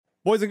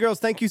Boys and girls,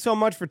 thank you so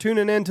much for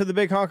tuning in to the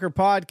Big Honker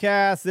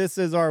Podcast. This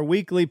is our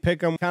weekly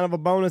pick'em, kind of a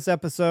bonus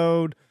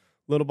episode,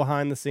 little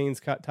behind the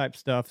scenes cut type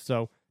stuff.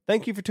 So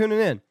thank you for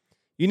tuning in.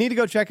 You need to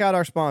go check out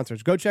our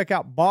sponsors. Go check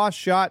out Boss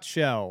Shot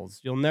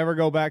Shells. You'll never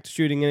go back to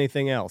shooting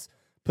anything else.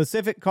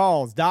 Pacific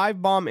Calls, Dive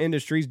Bomb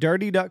Industries,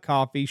 Dirty Duck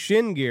Coffee,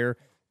 Shin Gear,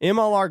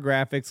 MLR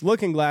Graphics,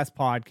 Looking Glass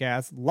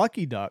Podcast,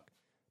 Lucky Duck,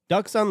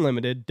 Ducks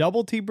Unlimited,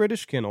 Double T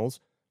British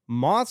Kennels,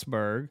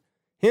 Mossberg,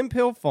 Hemp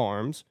Hill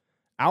Farms,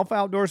 Alpha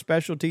Outdoor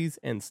Specialties,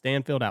 and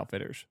Stanfield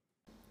Outfitters.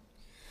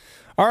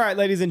 All right,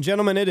 ladies and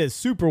gentlemen, it is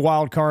Super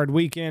Wild Card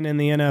Weekend in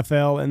the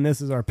NFL, and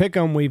this is our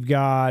pick'em. We've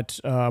got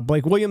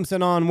Blake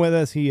Williamson on with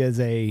us. He is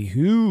a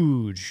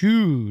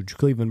huge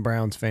Cleveland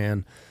Browns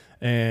fan,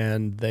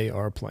 and they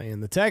are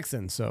playing the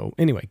Texans. So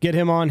anyway, get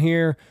him on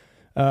here.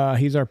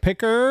 He's our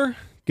picker.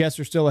 Guests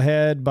are still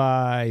ahead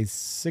by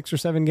 6 or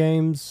 7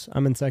 games.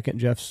 I'm in second.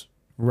 Jeff's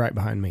right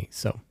behind me.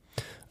 So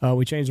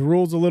we changed the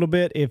rules a little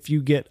bit. If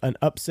you get an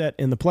upset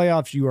in the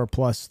playoffs, you are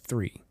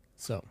 +3.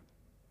 So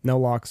no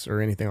locks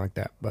or anything like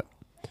that. But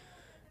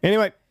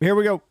anyway, here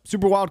we go.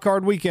 Super Wild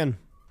Card Weekend.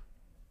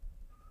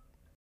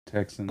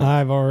 Texans.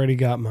 I've already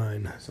got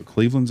mine. So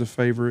Cleveland's a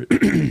favorite.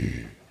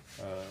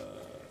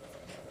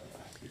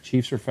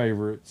 Chiefs are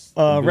favorites.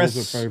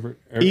 Bills are favorite.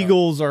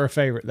 Eagles are a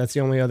favorite. That's the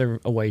only other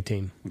away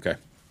team. Okay.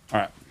 All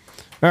right.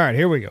 All right,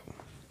 here we go.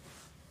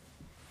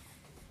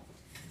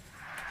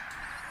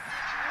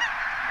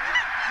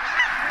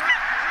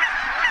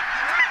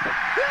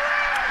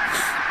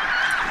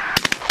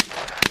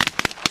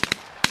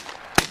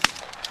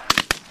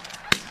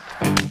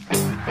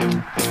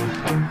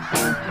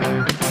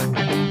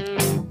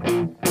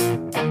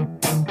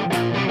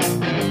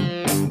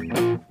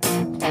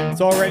 It's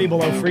already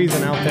below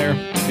freezing out there.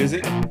 Is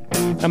it?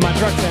 And my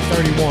truck's at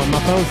 31. My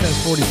phone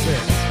says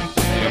 46.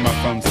 Yeah,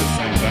 my phone says the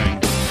same thing.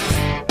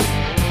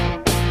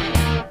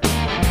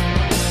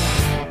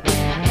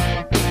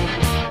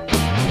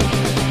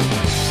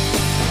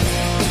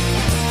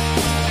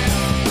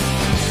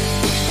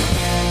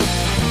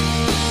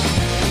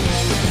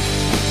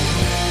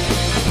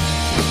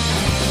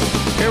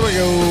 Here we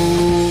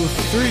go.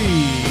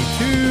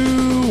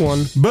 3, 2,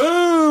 1.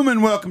 Boom,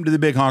 and welcome to the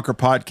Big Honker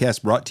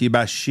Podcast, brought to you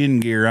by Shin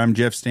Gear. I'm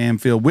Jeff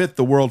Stanfield with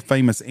the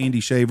world-famous Andy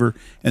Shaver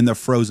in the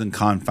frozen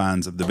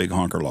confines of the Big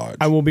Honker Lodge.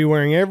 I will be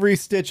wearing every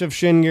stitch of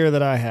shin gear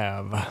that I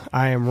have.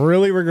 I am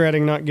really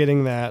regretting not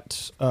getting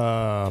that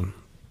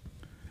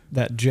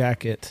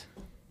jacket.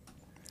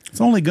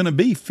 It's only going to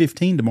be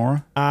 15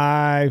 tomorrow.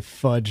 I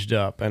fudged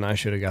up, and I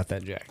should have got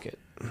that jacket.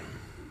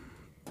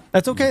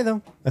 That's okay,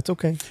 though. That's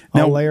okay.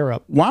 I'll layer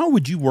up. Why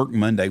would you work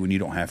Monday when you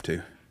don't have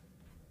to?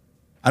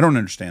 I don't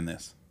understand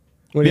this.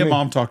 What do you Me and mean?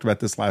 Mom talked about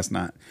this last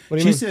night. What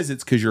do you She mean? says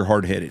it's because you're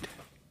hard-headed.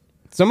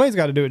 Somebody's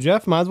got to do it,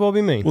 Jeff. Might as well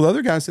be me. Well, the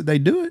other guy said they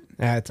do it.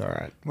 That's all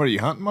right. What are you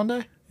hunting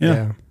Monday?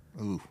 Yeah.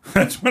 Ooh.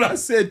 That's what I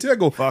said, too. I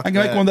go, Fuck I can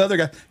make that. one of the other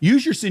guys.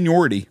 Use your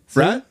seniority,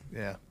 right?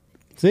 Yeah.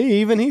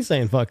 See, even he's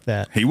saying fuck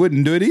that. He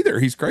wouldn't do it either.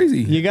 He's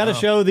crazy. You got to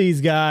show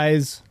these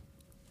guys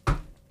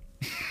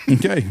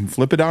Okay,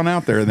 flip it on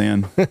out there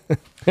then.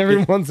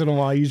 every once in a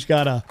while. You just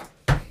got to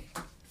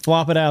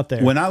flop it out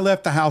there. When I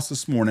left the house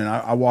this morning,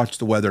 I watched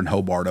the weather in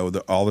Hobart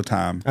all the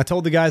time. I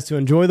told the guys to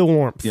enjoy the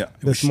warmth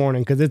this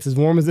morning because it's as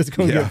warm as it's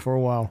going to Yeah. get for a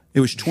while. It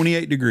was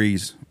 28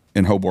 degrees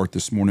in Hobart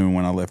this morning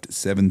when I left at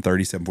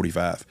 7:30,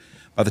 7:45.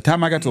 By the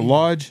time I got to the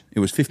lodge, it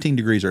was 15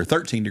 degrees or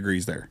 13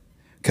 degrees there.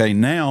 Okay,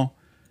 now,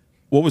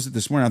 what was it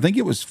this morning? I think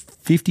it was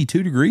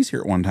 52 degrees here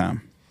at one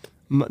time.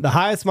 The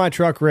highest my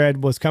truck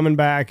read was coming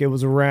back. It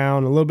was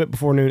around a little bit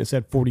before noon. It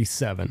said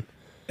 47.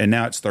 And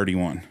now it's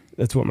 31.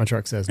 That's what my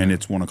truck says now. And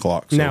it's 1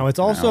 o'clock. So now, it's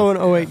also an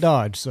 08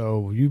 Dodge,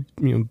 so you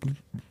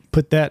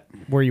put that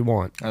where you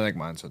want. I think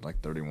mine said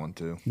like 31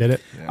 too. Did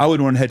it? I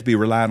wouldn't want to have to be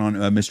relying on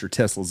Mr.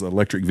 Tesla's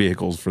electric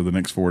vehicles for the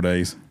next 4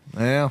 days.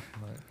 Yeah.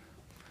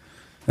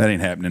 That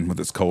ain't happening with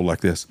it's cold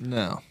like this.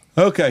 No.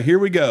 Okay, here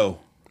we go.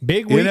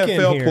 Big weekend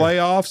NFL here.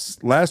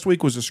 playoffs. Last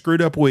week was a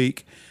screwed up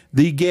week.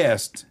 The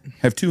guests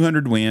have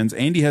 200 wins.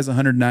 Andy has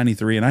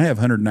 193, and I have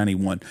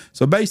 191.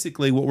 So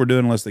basically, what we're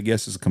doing, unless the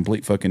guest is a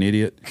complete fucking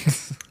idiot,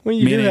 Well,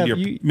 you me do and,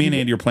 have,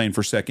 Andy are playing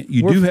for second.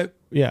 You do have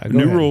go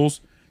new ahead.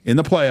 rules in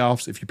the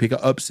playoffs. If you pick an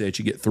upset,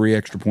 you get 3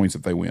 extra points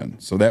if they win.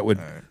 So that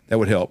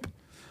would help.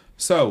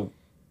 So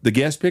the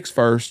guest picks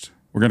first.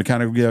 We're going to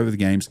kind of go over the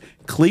games.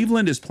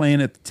 Cleveland is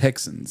playing at the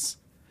Texans.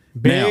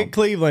 Big Now,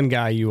 Cleveland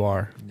guy you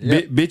are.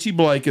 Bitchy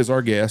Blake is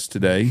our guest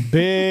today.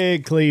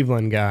 Big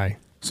Cleveland guy.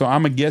 So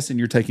I'm guessing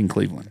you're taking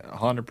Cleveland.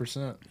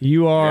 100%.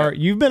 You are.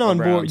 You've been on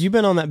board. Browns. You've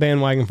been on that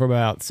bandwagon for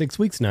about 6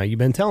 weeks now. You've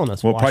been telling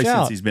us. Well, watch probably out.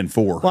 since he's been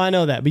 4. Well, I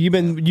know that, but you've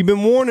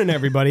been warning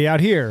everybody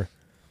out here.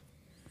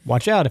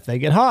 Watch out if they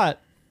get hot.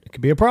 It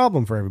could be a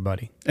problem for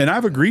everybody. And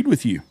I've agreed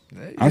with you.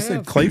 I said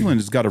Yeah. Cleveland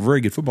has got a very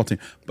good football team,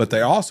 but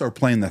they also are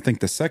playing, I think,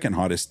 the second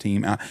hottest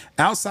team.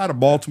 Outside of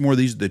Baltimore,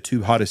 these are the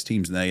 2 hottest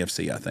teams in the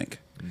AFC, I think.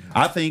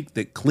 I think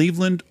that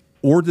Cleveland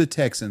or the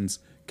Texans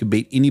could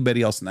beat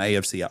anybody else in the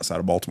AFC outside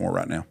of Baltimore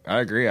right now. I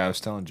agree. I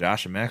was telling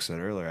Josh and Max that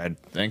earlier. I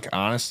think,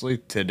 honestly,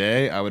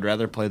 today I would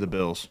rather play the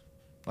Bills.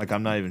 Like,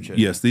 I'm not even shitting.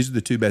 Yes, these are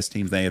the two best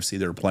teams in the AFC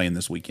that are playing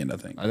this weekend, I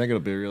think. I think it'll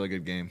be a really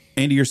good game.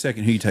 Andy, you're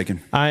second. Who you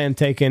taking? I am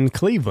taking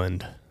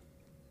Cleveland.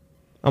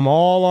 I'm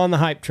all on the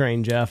hype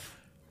train, Jeff.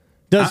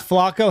 Has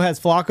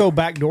Flacco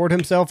backdoored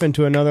himself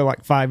into another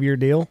 5-year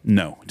deal?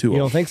 No, too old. You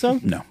don't think so?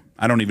 No.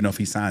 I don't even know if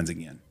he signs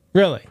again.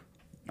 Really?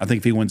 I think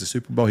if he wins the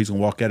Super Bowl, he's going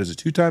to walk out as a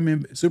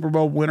 2-time Super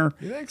Bowl winner.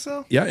 You think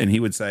so? Yeah, and he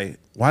would say,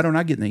 why don't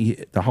I get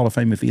in the Hall of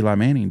Fame if Eli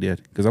Manning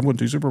did? Because I've won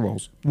 2 Super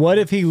Bowls. What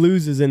if he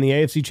loses in the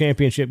AFC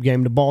Championship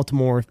game to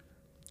Baltimore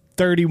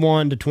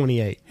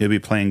 31-28? He'll be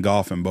playing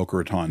golf in Boca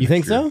Raton. You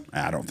think next year. so?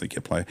 I don't think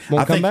he'll play.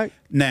 Won't come back?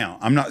 Now,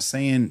 I'm not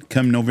saying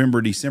come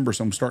November, December,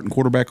 some starting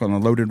quarterback on a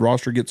loaded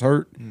roster gets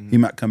hurt. He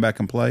might come back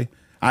and play.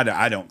 I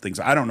don't think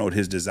so. I don't know what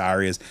his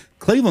desire is.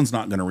 Cleveland's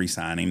not going to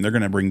re-sign him. They're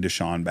going to bring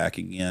Deshaun back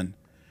again.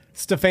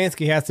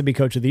 Stefanski has to be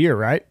coach of the year,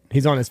 right?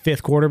 He's on his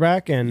 5th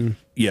quarterback, and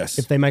Yes.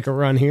 if they make a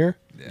run here,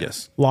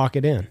 Yes. lock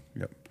it in.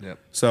 Yep.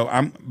 So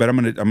I'm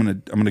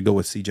gonna go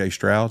with C.J.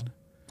 Stroud.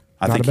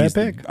 Not a bad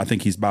pick. I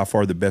think he's by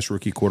far the best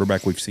rookie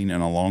quarterback we've seen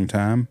in a long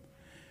time.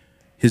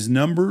 His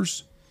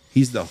numbers,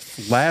 he's the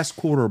last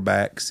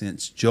quarterback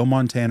since Joe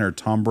Montana or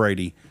Tom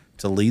Brady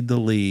to lead the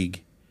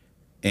league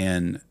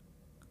in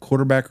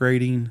quarterback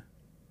rating,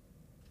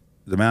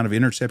 the amount of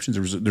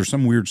interceptions. There's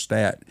some weird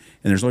stat,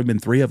 and there's only been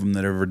 3 of them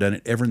that have ever done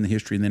it ever in the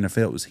history in the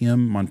NFL. It was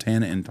him,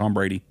 Montana, and Tom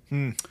Brady.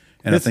 And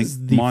I think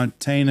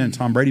Montana and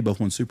Tom Brady both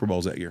won Super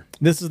Bowls that year.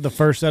 This is the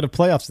first set of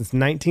playoffs since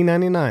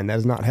 1999 that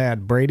has not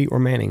had Brady or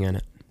Manning in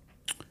it.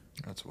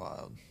 That's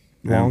wild.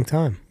 Long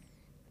time.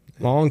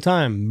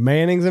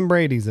 Mannings and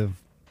Brady's have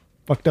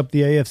fucked up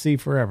the AFC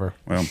forever.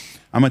 Well,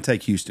 I'm going to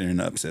take Houston in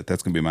an upset.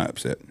 That's going to be my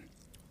upset.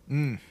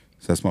 So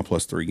that's my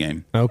 +3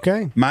 game.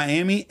 Okay.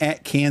 Miami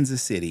at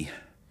Kansas City.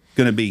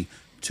 Going to be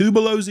 2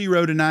 below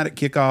 0 tonight at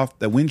kickoff.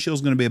 The wind chill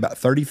is going to be about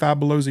 35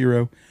 below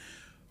 0.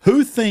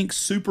 Who thinks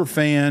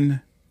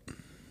superfan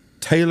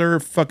Taylor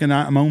fucking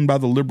I'm owned by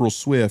the liberal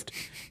Swift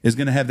is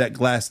going to have that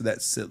glass of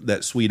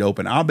that suite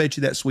open? I'll bet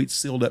you that suite's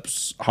sealed up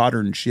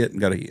hotter than shit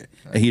and got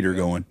a heater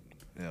going.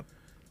 Yep.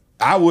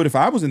 I would if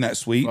I was in that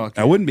suite. Fuck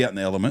I wouldn't be out in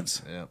the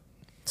elements. Yep.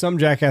 Some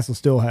jackass will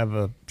still have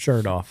a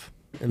shirt off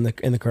in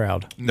the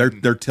crowd.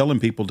 They're telling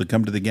people to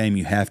come to the game.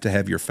 You have to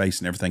have your face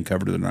and everything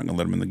covered. Or they're not going to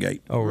let them in the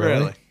gate. Oh,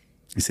 really?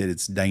 He said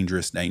it's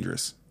dangerous.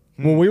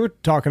 Well, we were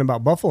talking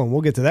about Buffalo, and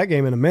we'll get to that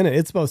game in a minute. It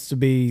was supposed to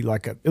be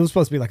like a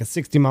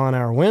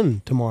 60-mile-an-hour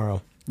wind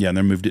tomorrow. Yeah, and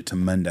they moved it to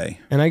Monday.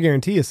 And I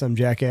guarantee you some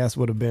jackass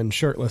would have been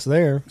shirtless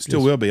there.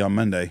 Still will be on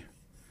Monday.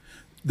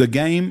 The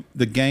game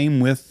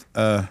with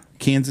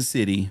Kansas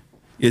City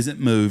isn't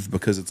moved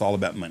because it's all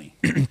about money.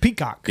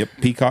 Peacock. Yep,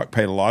 Peacock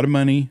paid a lot of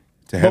money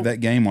to have that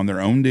game on their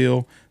own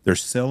deal. They're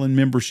selling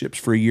memberships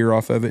for a year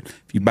off of it.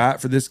 If you buy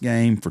it for this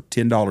game for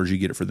 $10, you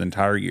get it for the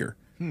entire year.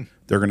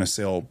 They're going to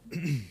sell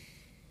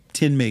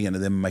 10 million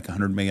of them and make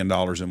 $100 million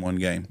in one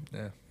game.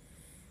 Yeah.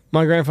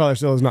 My grandfather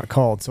still is not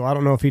called, so I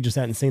don't know if he just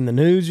hadn't seen the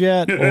news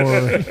yet,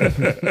 or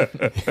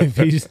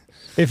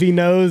if he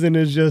knows and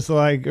is just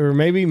like, or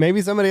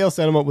maybe somebody else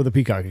set him up with a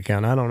Peacock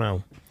account. I don't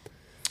know.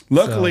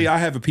 Luckily, I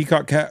have a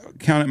Peacock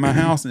account at my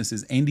house, and it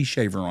says Andy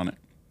Shaver on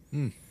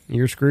it.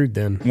 You're screwed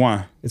then.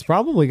 Why? It's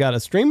probably got a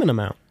streaming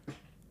amount.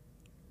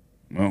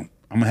 Well,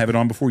 I'm going to have it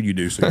on before you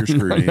do, so you're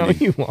screwed, Andy. No,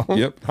 you won't.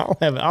 Yep. I'll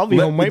have it. I'll be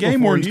home way the game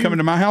before warden's you. coming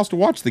to my house to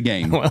watch the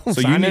game. Well,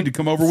 so you need to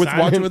come over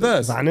watch it with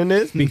us. Sign into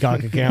this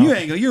Peacock account. You're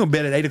going to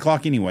bed at 8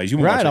 o'clock anyways. You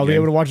won't watch Right, that I'll be game.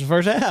 able to watch the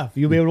first half.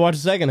 You'll be able to watch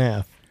the second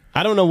half.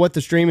 I don't know what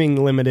the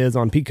streaming limit is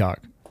on Peacock,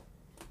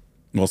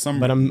 Well,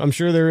 but I'm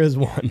sure there is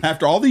one.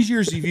 after all these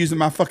years you've used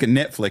my fucking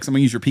Netflix, I'm going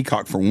to use your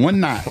Peacock for one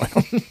night.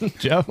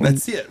 Joe,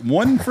 That's it.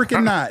 One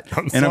freaking night.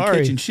 And I'm sorry.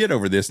 catching shit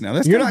over this now.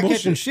 That's you're kinda not bullshit.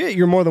 catching shit.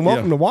 You're more than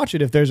welcome to watch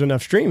it if there's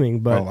enough streaming.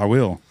 But Well, I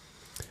will.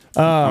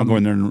 I'll go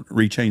in there and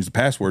rechange the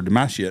password to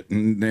my shit,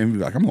 and then be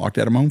like, I'm locked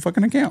out of my own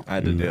fucking account. I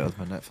had to do it with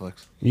my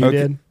Netflix. you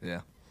did.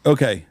 Yeah.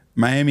 Okay,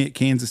 Miami at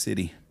Kansas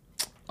City.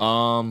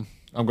 I'm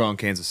going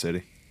Kansas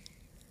City.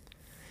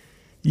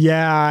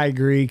 Yeah, I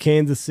agree.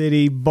 Kansas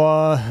City,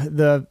 but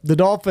the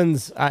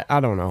Dolphins.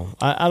 I don't know.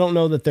 I don't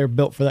know that they're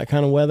built for that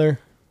kind of weather.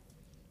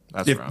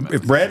 That's If, where I'm at.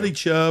 if Bradley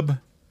Chubb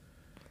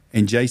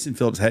and Jason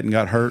Phillips hadn't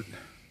got hurt,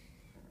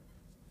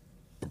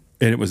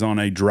 and it was on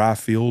a dry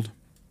field,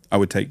 I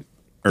would take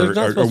There's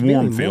not or a supposed to be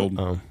warm any field.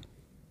 Oh.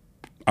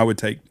 I would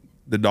take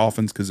the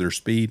Dolphins because their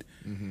speed.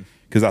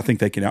 Because I think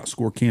they can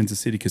outscore Kansas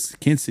City. Because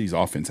Kansas City's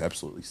offense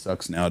absolutely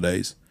sucks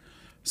nowadays.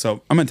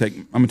 So I'm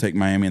gonna take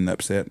Miami in the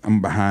upset.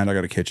 I'm behind. I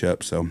got to catch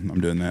up. So I'm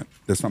doing that.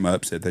 That's not my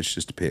upset. That's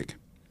just a pick.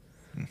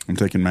 I'm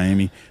taking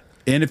Miami.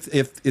 And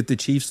if the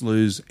Chiefs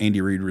lose, Andy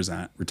Reid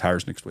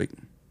retires next week.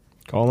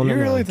 Calling You it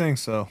really now. think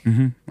so?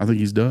 I think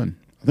he's done.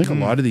 I think a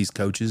lot of these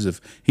coaches, if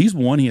he's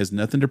won, he has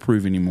nothing to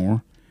prove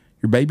anymore.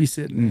 You're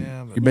babysitting.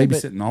 Yeah, but- You're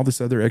babysitting all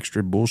this other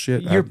extra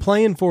bullshit. You're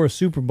playing for a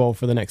Super Bowl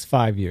for the next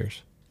 5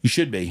 years. You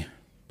should be.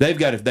 They've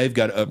got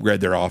to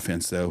upgrade their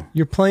offense though.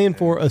 You're playing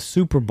for a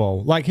Super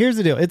Bowl. Like, here's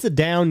the deal. It's a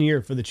down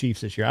year for the Chiefs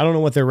this year. I don't know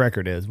what their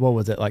record is. What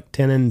was it, like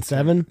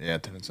 10-7? Yeah,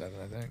 10-7,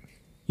 I think.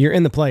 You're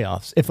in the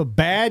playoffs. If a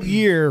bad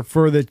year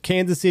for the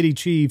Kansas City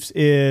Chiefs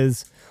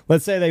is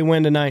let's say they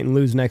win tonight and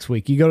lose next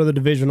week. You go to the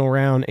divisional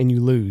round and you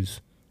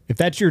lose. If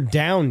that's your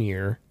down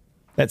year,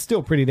 that's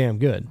still pretty damn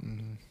good.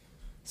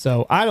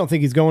 So I don't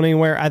think he's going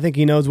anywhere. I think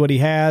he knows what he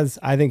has.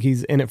 I think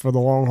he's in it for the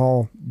long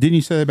haul. Didn't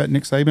you say that about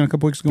Nick Saban a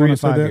couple weeks ago? 3 to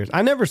 5 years.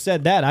 I never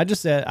said that. I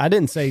just said I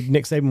didn't say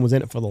Nick Saban was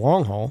in it for the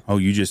long haul. Oh,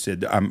 you just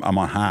said I'm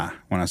on high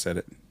when I said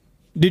it.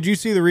 Did you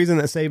see the reason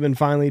that Saban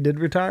finally did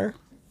retire?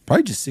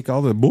 Probably just sick of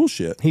all the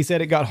bullshit. He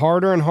said it got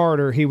harder and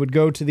harder. He would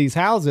go to these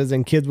houses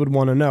and kids would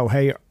want to know,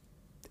 hey,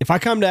 if I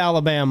come to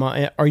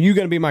Alabama, are you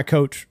going to be my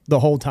coach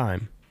the whole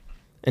time?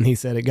 And he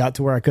said it got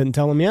to where I couldn't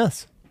tell him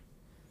yes.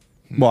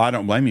 Well, I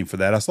don't blame him for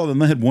that. I saw them.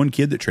 They had one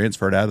kid that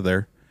transferred out of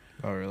there.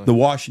 Oh, really? The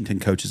Washington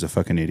coach is a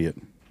fucking idiot.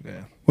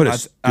 Yeah. What a I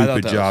stupid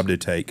thought that job was-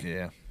 to take.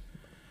 Yeah.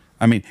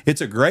 I mean,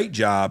 it's a great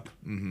job,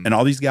 and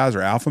all these guys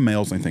are alpha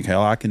males, and they think,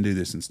 hell, I can do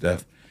this and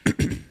stuff.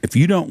 If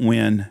you don't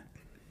win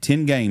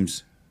 10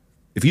 games,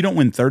 if you don't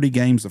win 30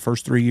 games the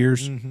first 3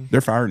 years, they're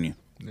firing you.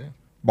 Yeah.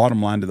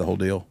 Bottom line to the whole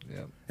deal.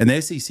 Yeah. And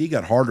the SEC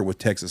got harder with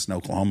Texas and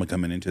Oklahoma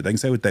coming into it. They can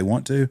say what they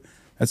want to.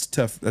 That's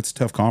tough. That's a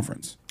tough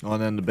conference. Well,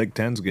 and then the Big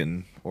Ten's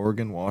getting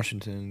Oregon,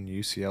 Washington,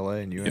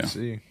 UCLA, and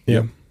USC.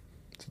 Yeah.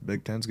 So the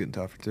Big Ten's getting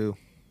tougher too.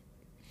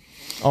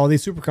 All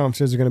these super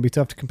conferences are going to be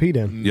tough to compete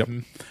in. Yep.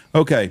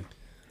 Okay.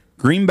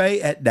 Green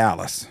Bay at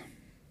Dallas.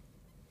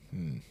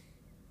 I'm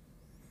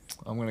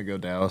going to go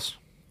Dallas.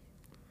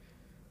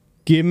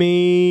 Give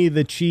me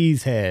the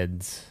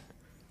Cheeseheads.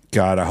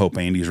 God, I hope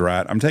Andy's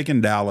right. I'm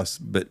taking Dallas,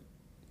 but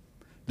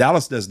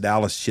Dallas does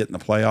Dallas shit in the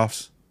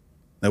playoffs.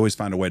 They always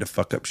find a way to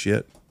fuck up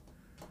shit.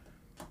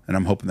 And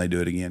I'm hoping they do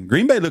it again.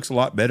 Green Bay looks a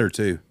lot better,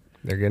 too.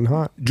 They're getting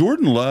hot.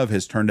 Jordan Love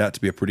has turned out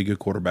to be a pretty good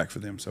quarterback for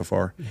them so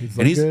far.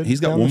 And he's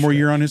got down one the more stretch.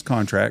 year on his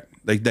contract.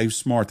 They're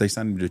smart. They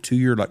signed him to a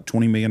 2-year, like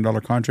 $20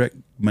 million contract.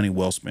 Money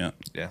well spent.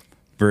 Yeah.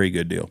 Very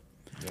good deal.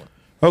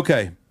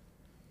 Okay.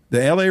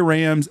 The LA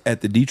Rams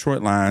at the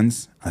Detroit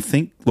Lions. I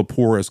think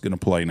Lapora is going to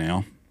play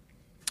now.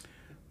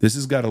 This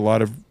has got a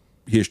lot of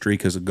history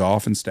because of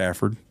Goff and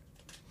Stafford.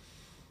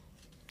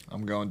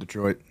 I'm going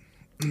Detroit.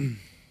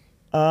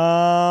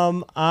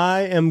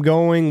 I am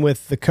going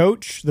with the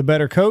coach, the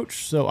better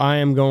coach, so I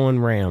am going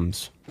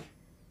Rams.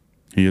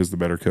 He is the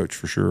better coach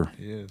for sure.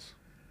 He is.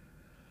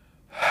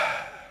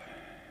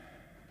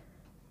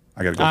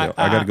 I got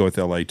to go with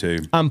LA too.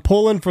 I'm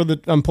pulling for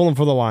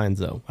the Lions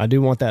though. I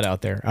do want that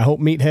out there. I hope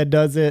Meathead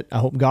does it. I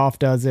hope Goff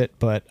does it,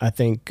 but I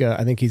think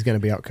he's going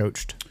to be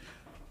outcoached.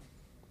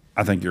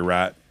 I think you're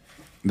right.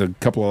 The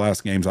couple of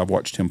last games I've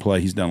watched him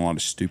play, he's done a lot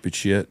of stupid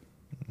shit.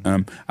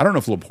 I don't know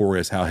if Lapora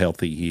is how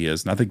healthy he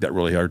is, and I think that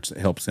really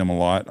helps him a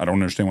lot. I don't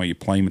understand why you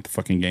play him at the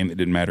fucking game that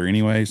didn't matter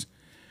anyways.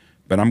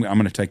 But I'm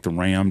going to take the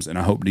Rams, and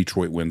I hope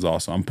Detroit wins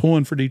also. I'm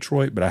pulling for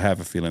Detroit, but I have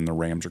a feeling the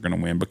Rams are going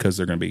to win because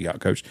they're going to be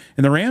outcoached.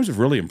 And the Rams have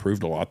really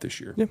improved a lot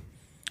this year. Yeah.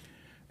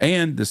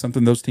 And there's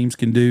something those teams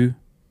can do.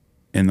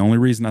 And the only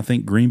reason I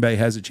think Green Bay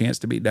has a chance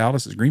to beat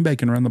Dallas is Green Bay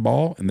can run the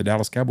ball, and the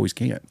Dallas Cowboys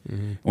can't.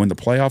 Mm-hmm. When the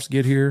playoffs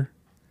get here,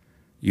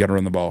 you got to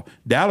run the ball.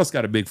 Dallas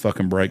got a big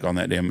fucking break on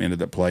that damn end of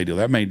that play deal.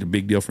 That made a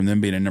big deal from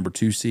them being a number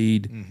 2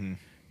 seed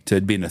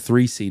to being a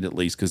 3 seed at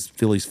least because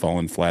Philly's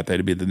fallen flat.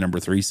 They'd be the number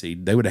 3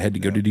 seed. They would have had to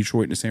go to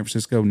Detroit and to San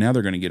Francisco. Now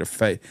they're going to get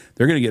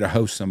they're going to get a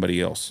host somebody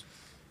else.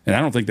 And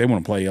I don't think they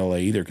want to play LA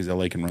either because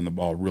LA can run the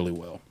ball really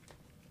well.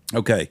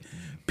 Okay.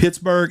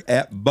 Pittsburgh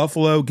at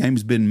Buffalo.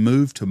 Game's been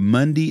moved to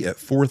Monday at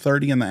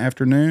 4:30 in the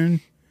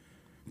afternoon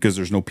because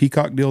there's no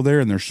Peacock deal there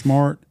and they're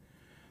smart.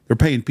 They're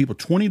paying people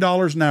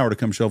 $20 an hour to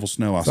come shovel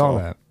snow. I saw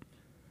that.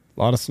 A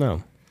lot of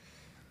snow.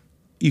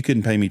 You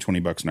couldn't pay me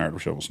 $20 an hour to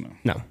shovel snow.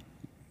 No.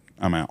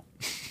 I'm out.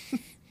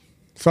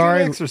 Sorry.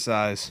 Good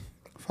exercise.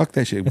 Fuck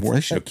that shit.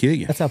 That shit'll kill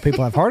you. That's how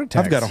people have heart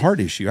attacks. I've got a heart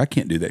issue. I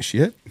can't do that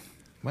shit.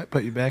 Might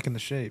put you back into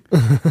shape.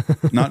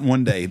 Not in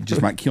one day. It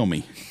just might kill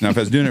me. Now, if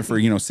I was doing it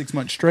for 6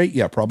 months straight,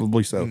 yeah,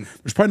 probably so.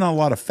 There's probably not a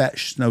lot of fat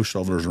snow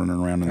shovelers running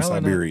around in Probably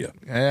not. Siberia.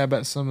 Yeah, I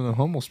bet some of the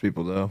homeless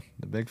people, though,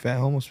 the big fat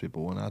homeless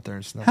people went out there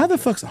and snuck. How the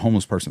fuck's a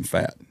homeless person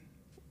fat?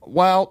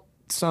 Well,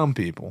 some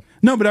people.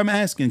 No, but I'm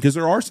asking because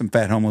there are some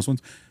fat homeless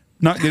ones.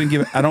 Not going to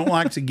give. I don't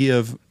like to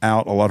give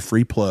out a lot of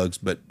free plugs,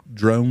 but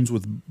drones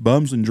with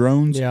bums and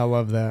drones. Yeah, I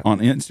love that. On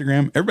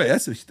Instagram, everybody,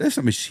 that's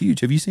something that's huge.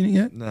 Have you seen it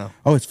yet? No.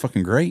 Oh, it's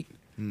fucking great.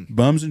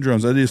 Bums and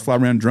drones. I just fly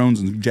around drones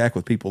and jack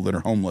with people that are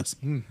homeless.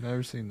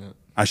 Never seen that.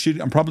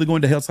 I'm probably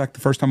going to hell. It's like the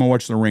first time I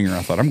watched The Ringer.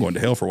 I thought I'm going to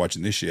hell for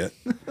watching this shit.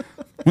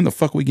 When the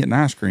fuck are we getting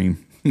ice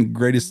cream?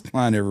 Greatest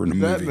line ever in a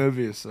movie. That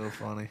movie is so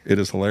funny. It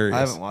is hilarious. I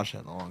haven't watched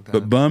that in a long time.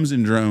 But Bums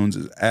and Drones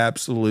is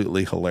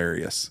absolutely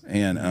hilarious.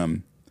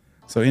 And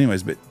so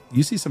anyways, but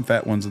you see some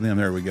fat ones in them.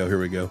 There we go. Here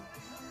we go.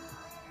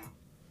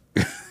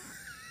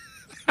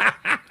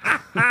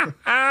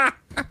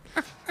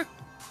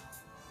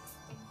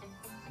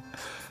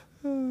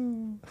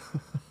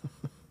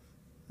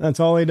 That's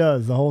all he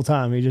does the whole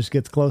time. He just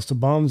gets close to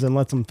bums and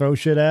lets them throw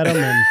shit at him,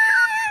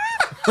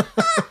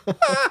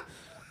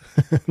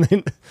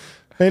 and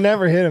they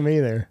never hit him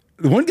either.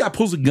 The one guy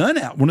pulls a gun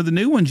out. One of the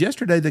new ones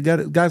yesterday. The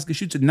guy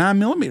shoots a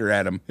 9mm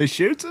at him. He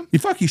shoots him?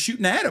 He's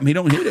shooting at him. He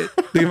don't hit it.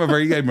 He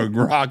gave him a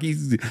rock.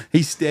 He's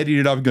steadied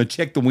it off and go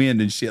check the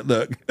wind and shit.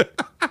 Look.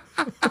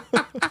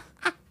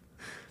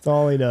 That's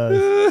all he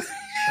does.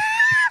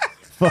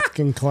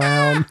 Fucking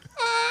clown.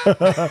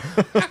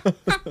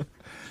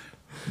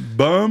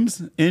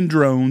 Bums in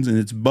drones, and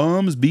it's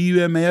bums,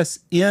 BUMS,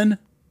 in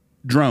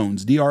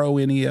drones,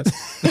 DRONES.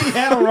 He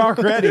had a rock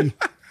ready.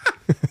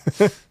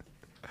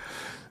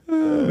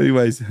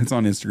 Anyways, it's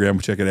on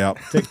Instagram. Check it out.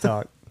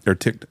 TikTok. Or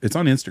it's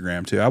on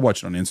Instagram too. I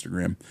watch it on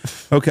Instagram.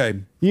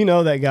 Okay. You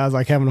know that guy's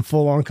like having a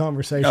full-on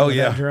conversation with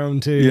that drone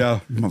too. Yeah.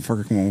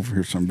 Motherfucker, come on over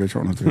here, some bitch.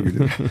 I don't know what you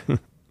do.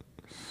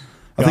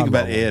 I think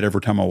about Ed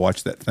every time I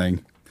watch that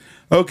thing.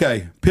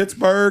 Okay.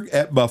 Pittsburgh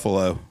at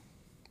Buffalo.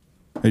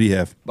 Who do you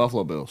have?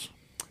 Buffalo Bills.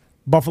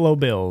 Buffalo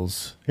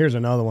Bills. Here's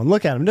another one.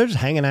 Look at them. They're just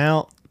hanging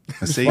out.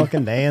 Just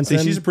fucking dancing.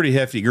 See, she's a pretty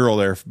hefty girl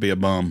there to be a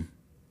bum.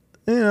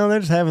 You know, they're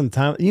just having the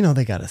time. You know,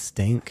 they got a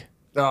stink.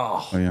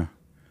 Oh yeah.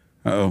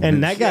 Uh-oh.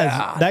 And that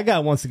guy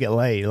wants to get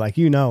laid. Like,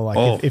 you know,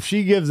 like if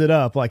she gives it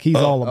up, like he's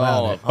all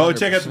about it. Oh,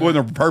 check out the one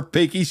with her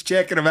peak. He's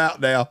checking him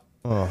out now.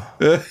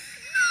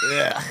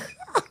 Yeah.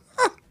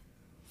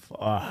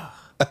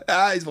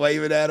 He's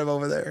waving at him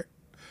over there.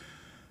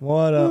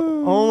 What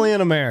only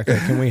in America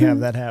can we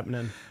have that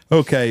happening.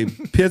 Okay,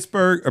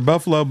 Pittsburgh or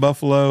Buffalo.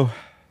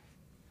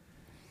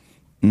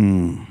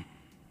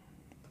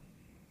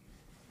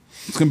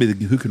 It's going to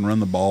be who can run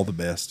the ball the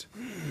best.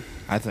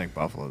 I think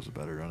Buffalo's a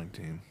better running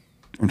team.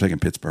 I'm taking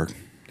Pittsburgh.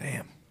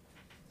 Damn.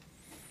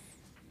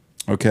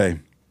 Okay,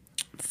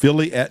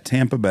 Philly at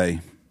Tampa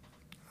Bay.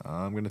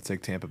 I'm going to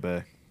take Tampa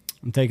Bay.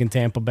 I'm taking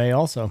Tampa Bay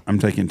also. I'm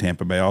taking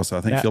Tampa Bay also.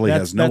 I think Philly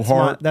has no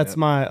heart. That's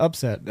my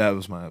upset. That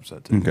was my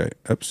upset too. Okay,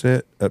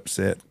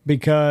 upset.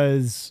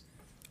 Because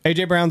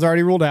A.J. Brown's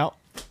already ruled out.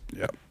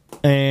 Yep.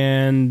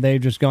 And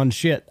they've just gone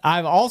shit.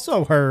 I've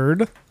also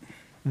heard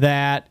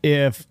that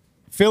if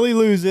Philly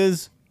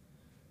loses,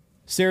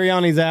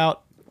 Sirianni's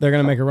out, they're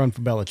going to make a run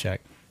for Belichick.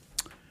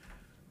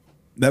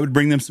 That would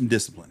bring them some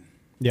discipline.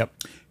 Yep.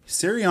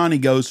 Sirianni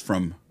goes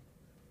from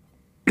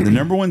the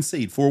number one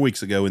seed 4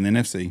 weeks ago in the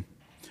NFC.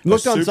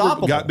 Looked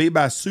unstoppable. Got beat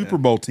by a Super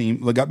Bowl team.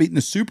 Got beat in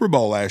the Super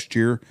Bowl last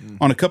year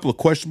on a couple of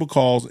questionable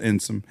calls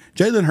and some.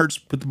 Jalen Hurts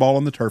put the ball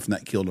on the turf and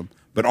that killed him.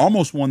 But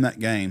almost won that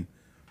game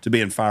to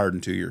being fired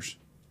in 2 years.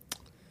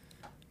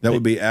 That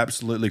would be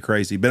absolutely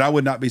crazy. But I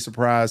would not be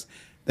surprised.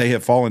 They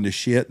have fallen to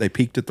shit. They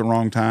peaked at the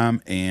wrong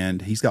time,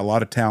 and he's got a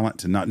lot of talent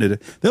to not need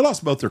it. They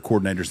lost both their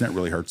coordinators, and that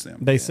really hurts them.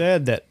 They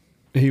said that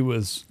he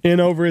was in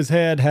over his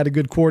head, had a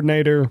good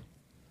coordinator.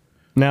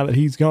 Now that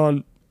he's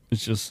gone,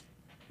 it's just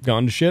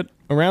gone to shit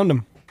around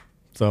him.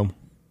 So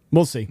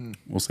we'll see.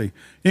 We'll see.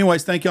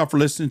 Anyways, thank y'all for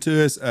listening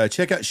to us.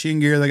 Check out Shin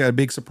Gear. They got a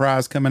big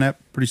surprise coming up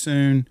pretty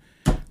soon.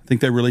 I think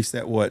they released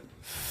that,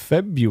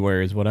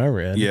 February is what I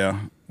read.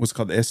 Yeah. What's it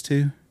called? The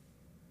S2?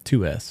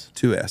 2S.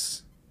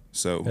 2S.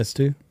 So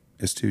S2?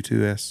 S2,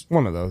 2S.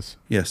 One of those.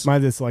 Yes. My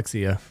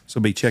dyslexia. So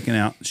be checking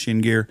out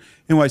Shin Gear.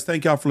 Anyways,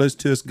 thank y'all for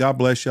listening to us. God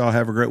bless y'all.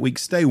 Have a great week.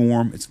 Stay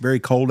warm. It's very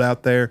cold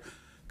out there.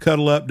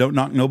 Cuddle up. Don't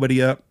knock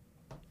nobody up.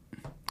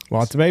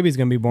 Lots of babies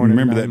going to be born.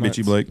 Remember in 9 that, months.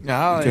 Bitchy Blake.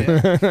 Oh,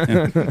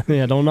 yeah.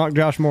 Yeah, don't knock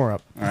Josh Moore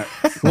up. All right.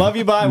 Love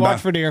you. Bye. Bye.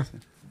 Watch for deer.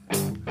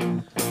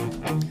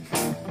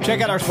 Check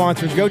out our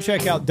sponsors. Go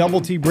check out Double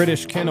T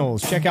British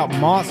Kennels. Check out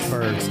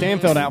Mossberg,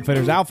 Stanfield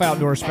Outfitters, Alpha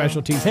Outdoor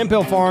Specialties, Hemp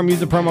Hill Farm.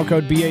 Use the promo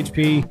code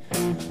BHP.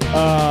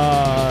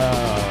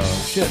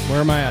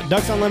 Where am I at?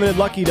 Ducks Unlimited,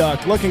 Lucky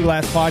Duck, Looking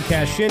Glass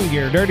Podcast, Shin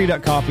Gear, Dirty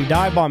Duck Coffee,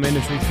 Dive Bomb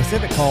Industries,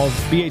 Pacific Calls,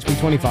 BHP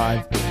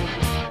 25,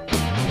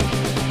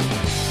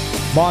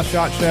 Boss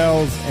Shot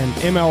Shells, and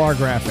MLR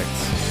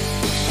Graphics.